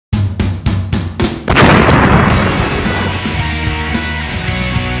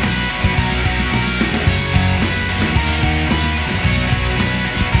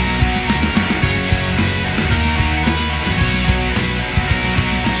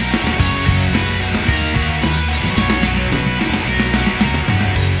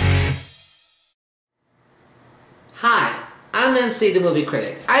MC the movie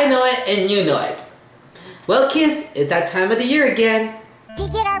critic. I know it and you know it. Well kids, it's that time of the year again. To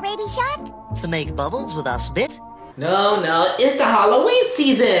get our rabies shot? To make bubbles with our spit? No, it's the Halloween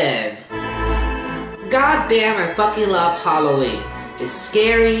season! God damn, I fucking love Halloween. It's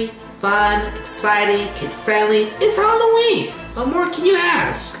scary, fun, exciting, kid-friendly. It's Halloween! What more can you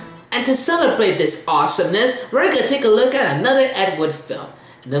ask? And to celebrate this awesomeness, we're gonna take a look at another Ed Wood film.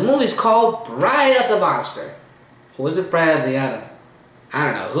 And the movie's called Bride of the Monster. Or was it Bride of the Atom? I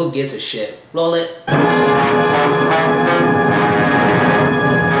don't know, who gives a shit? Roll it.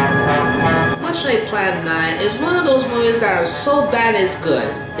 Much Like Plan 9 is one of those movies that are so bad it's good.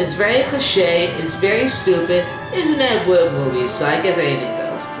 It's very cliche, it's very stupid, it's an Ed Wood movie, so I guess anything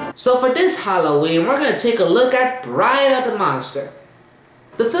goes. So for this Halloween, we're gonna take a look at Bride of the Monster.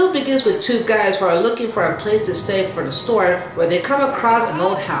 The film begins with two guys who are looking for a place to stay for the store where they come across an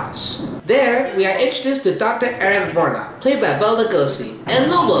old house. There, we are introduced to Dr. Eric Vorna, played by Bela Lugosi,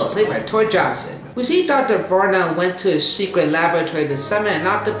 and Lobo, played by Tor Johnson. We see Dr. Vorna went to his secret laboratory to summon an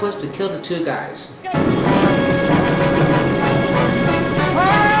octopus to kill the two guys.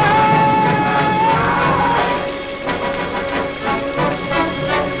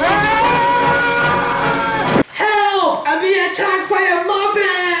 Help! I'm being attacked by a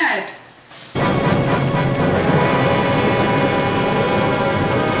Muppet!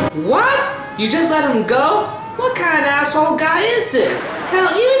 What? You just let him go? What kind of asshole guy is this? Hell,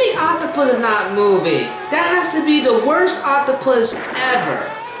 even the octopus is not moving. That has to be the worst octopus ever.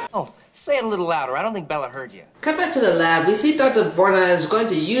 Oh, say it a little louder. I don't think Bella heard you. Come back to the lab. We see Dr. Vorna is going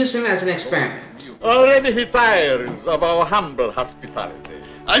to use him as an experiment. Already he tires of our humble hospitality.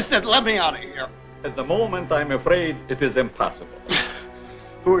 I said, let me out of here. At the moment, I'm afraid it is impossible.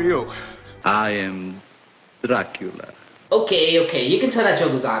 Who are you? I am Dracula. Okay, you can tell that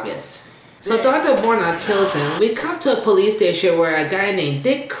joke is obvious. So Dr. Vorna kills him. We come to a police station where a guy named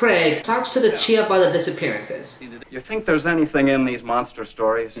Dick Craig talks to the chief about the disappearances. You think there's anything in these monster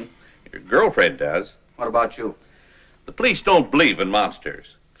stories? Your girlfriend does. What about you? The police don't believe in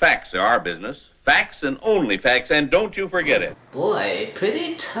monsters. Facts are our business. Facts and only facts, and don't you forget it. Boy,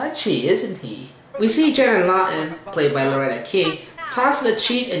 pretty touchy, isn't he? We see Janet Lawton, played by Loretta King, talks to the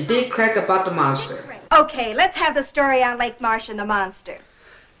chief and Dick Craig about the monster. Okay, let's have the story on Lake Marsh and the monster.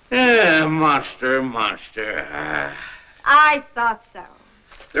 Monster. I thought so.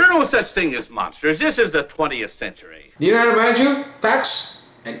 There are no such thing as monsters. This is the 20th century. You know what I remind you? Facts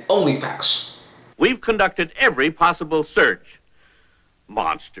and only facts. We've conducted every possible search.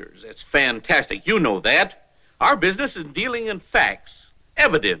 Monsters, that's fantastic. You know that. Our business is dealing in facts,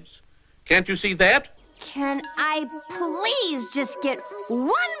 evidence. Can't you see that? Can I please just get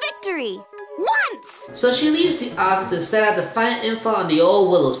one victory? Once! So she leaves the office to set out to find info on the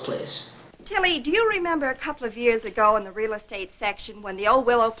old Willow's place. Tilly, do you remember a couple of years ago in the real estate section when the old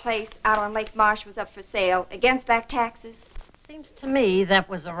Willow place out on Lake Marsh was up for sale against back taxes? Seems to me that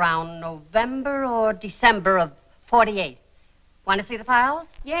was around November or December of '48. Want to see the files?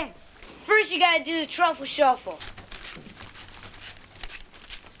 Yes. First you gotta do the truffle shuffle.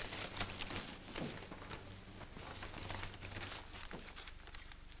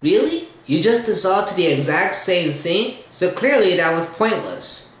 Really? You just dissolved to the exact same scene? So clearly that was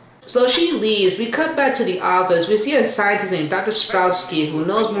pointless. So she leaves, we cut back to the office, we see a scientist named Dr. Sprowski who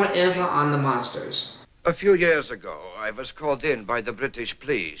knows more info on the monsters. A few years ago, I was called in by the British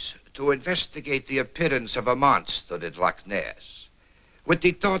police to investigate the appearance of a monster at Loch Ness, with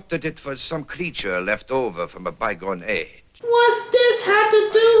the thought that it was some creature left over from a bygone age. What's this have to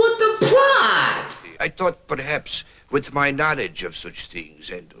do with the plot? I thought perhaps with my knowledge of such things,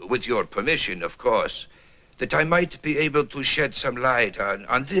 and with your permission, of course, that I might be able to shed some light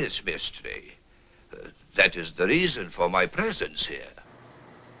on this mystery. That is the reason for my presence here.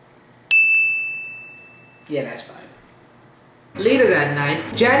 Yeah, that's fine. Later that night,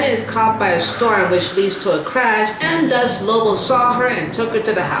 Janet is caught by a storm which leads to a crash, and thus Lobo saw her and took her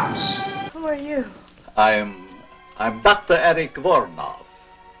to the house. Who are you? I'm Dr. Eric Vorna.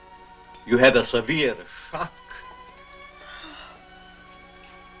 You had a severe shock.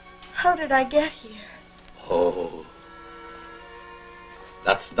 How did I get here? Oh,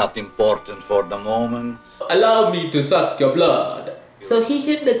 that's not important for the moment. Allow me to suck your blood. So he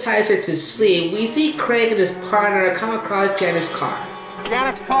hypnotized her to sleep. We see Craig and his partner come across Janet's car.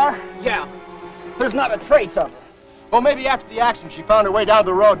 Janet's car? Yeah. There's not a trace of her. Well, maybe after the accident she found her way down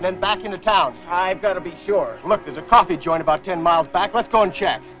the road and then back into town. I've got to be sure. Look, there's a coffee joint about 10 miles back. Let's go and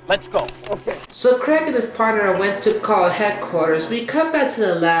check. Let's go. Okay. So Craig and his partner went to call headquarters. We come back to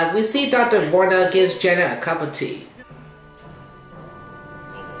the lab. We see Dr. Vorna gives Janet a cup of tea.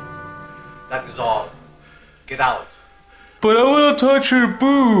 That is all. Get out. But I want to touch her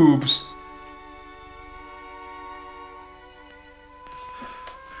boobs.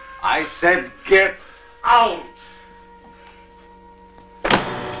 I said get out!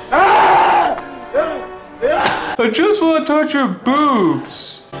 I just want to touch her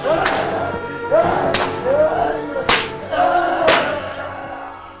boobs.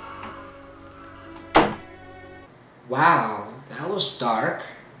 Wow, that was dark.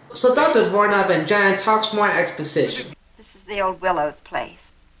 So Dr. Vornov and Janet talks more exposition. This is the old Willow's place.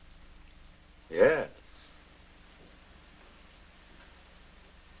 Yes.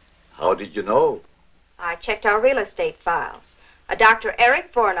 How did you know? I checked our real estate files. A Dr.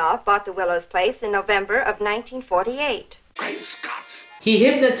 Eric Vornov bought the Willow's place in November of 1948. He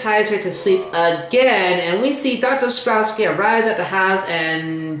hypnotized her to sleep again, and we see Dr. Strowski arrives at the house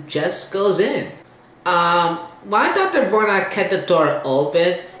and just goes in. Why Dr. Vornov kept the door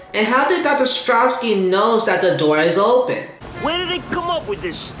open? And how did Dr. Strowski knows that the door is open? Where did they come up with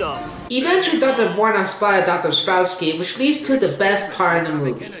this stuff? Eventually, Dr. Vornov spotted Dr. Strowski, which leads to the best part in the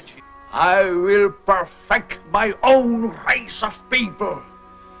movie. I will perfect my own race of people.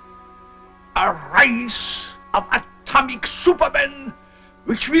 A race of atomic supermen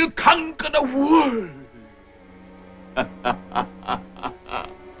which will conquer the world.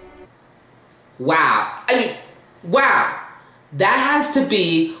 Wow. Wow. That has to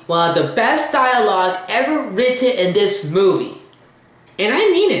be one of the best dialogue ever written in this movie. And I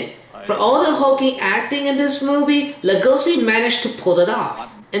mean it. For all the hulking acting in this movie, Lugosi managed to pull it off.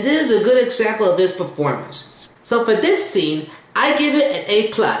 And this is a good example of his performance. So for this scene, I give it an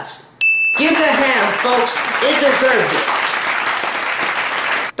A+. Give it a hand, folks. It deserves it.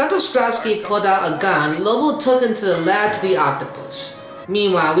 Dr. Strowski pulled out a gun Lobo took into the lab to the octopus.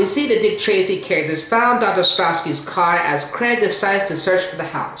 Meanwhile, we see the Dick Tracy characters found Dr. Strowski's car as Craig decides to search for the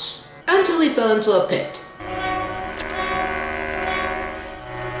house, until he fell into a pit.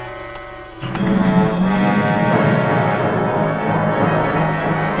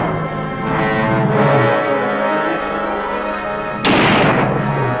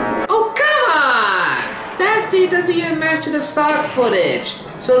 Oh, come on! That scene doesn't even match to the stock footage,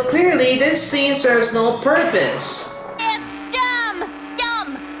 so clearly this scene serves no purpose.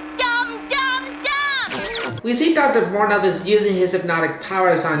 We see Dr. Vornov is using his hypnotic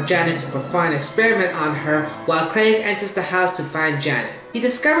powers on Janet to perform an experiment on her while Craig enters the house to find Janet. He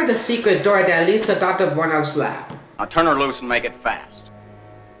discovered a secret door that leads to Dr. Vornov's lab. Now turn her loose and make it fast.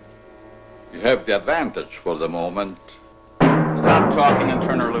 You have the advantage for the moment. Stop talking and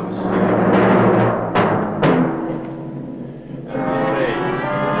turn her loose.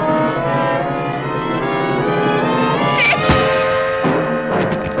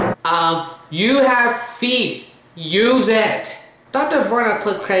 You have feet. Use it. Dr. Vornov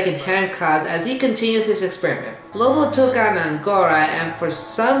put Craig in handcuffs as he continues his experiment. Lobo took out an Angora, and for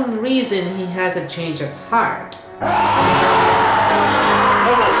some reason he has a change of heart. Lobo,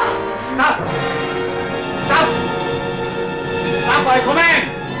 stop! Stop! Stop by command!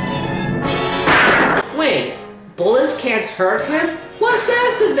 Wait, bullets can't hurt him? What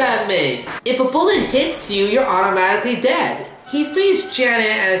sense does that make? If a bullet hits you, you're automatically dead. He frees Janet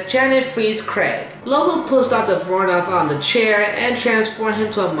as Janet frees Craig. Lobo puts Dr. Vornov on the chair and transforms him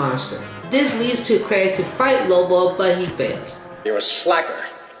to a monster. This leads to Craig to fight Lobo, but he fails. You're a slacker.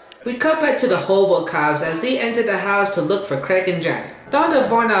 We cut back to the hobo cops as they enter the house to look for Craig and Janet. Dr.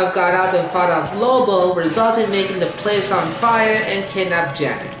 Vornov got up and fought off Lobo, resulting in making the place on fire and kidnapped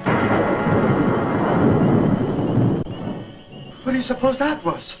Janet. What do you suppose that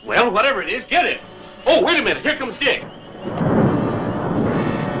was? Well, whatever it is, get it. Oh, wait a minute. Here comes Dick.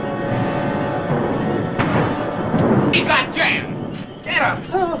 He got Jan! Get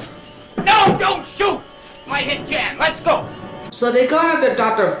him! No, don't shoot! Might hit Jan. Let's go! So they go after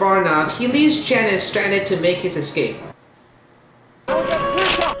Dr. Vornov. He leaves Janet stranded to make his escape. Can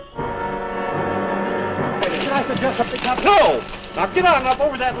I suggest something, Captain? No! Now get on up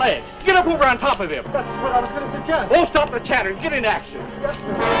over that ledge. Get up over on top of him. That's what I was going to suggest. Oh, stop the chatter. Get in action. Yes,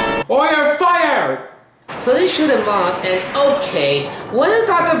 sir. Or you're fired! So they shoot him off, and okay, what is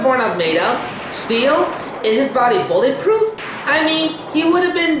Dr. Vornov made of? Steel? Is his body bulletproof? I mean, he would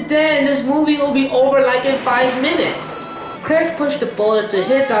have been dead and this movie will be over like in 5 minutes. Craig pushed the bullet to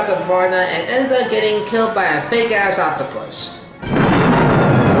hit Dr. Vornov and ends up getting killed by a fake-ass octopus.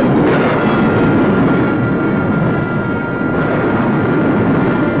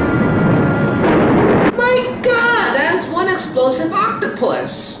 My god, that's one explosive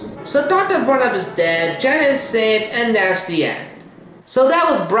octopus! So Dr. Vornov is dead, Janet is safe, and that's the end. So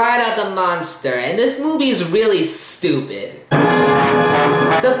that was Bride of the Monster, and this movie is really stupid.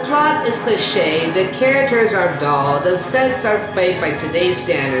 The plot is cliche, the characters are dull, the sets are fake by today's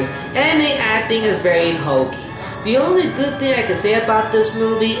standards, and the acting is very hokey. The only good thing I can say about this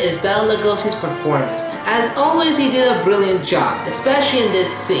movie is Bela Lugosi's performance. As always, he did a brilliant job, especially in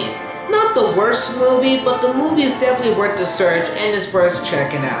this scene. Not the worst movie, but the movie is definitely worth the search and is worth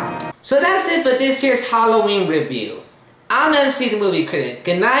checking out. So that's it for this year's Halloween review. I'm MC the Movie Critic.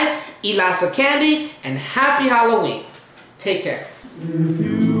 Good night, eat lots of candy, and happy Halloween. Take care. If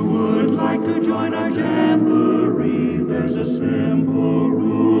you would like to join our jamboree, there's a simple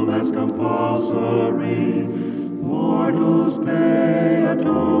rule that's compulsory. Mortals pay a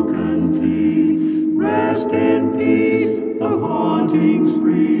token fee. Rest in peace, the haunting's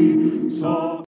free. So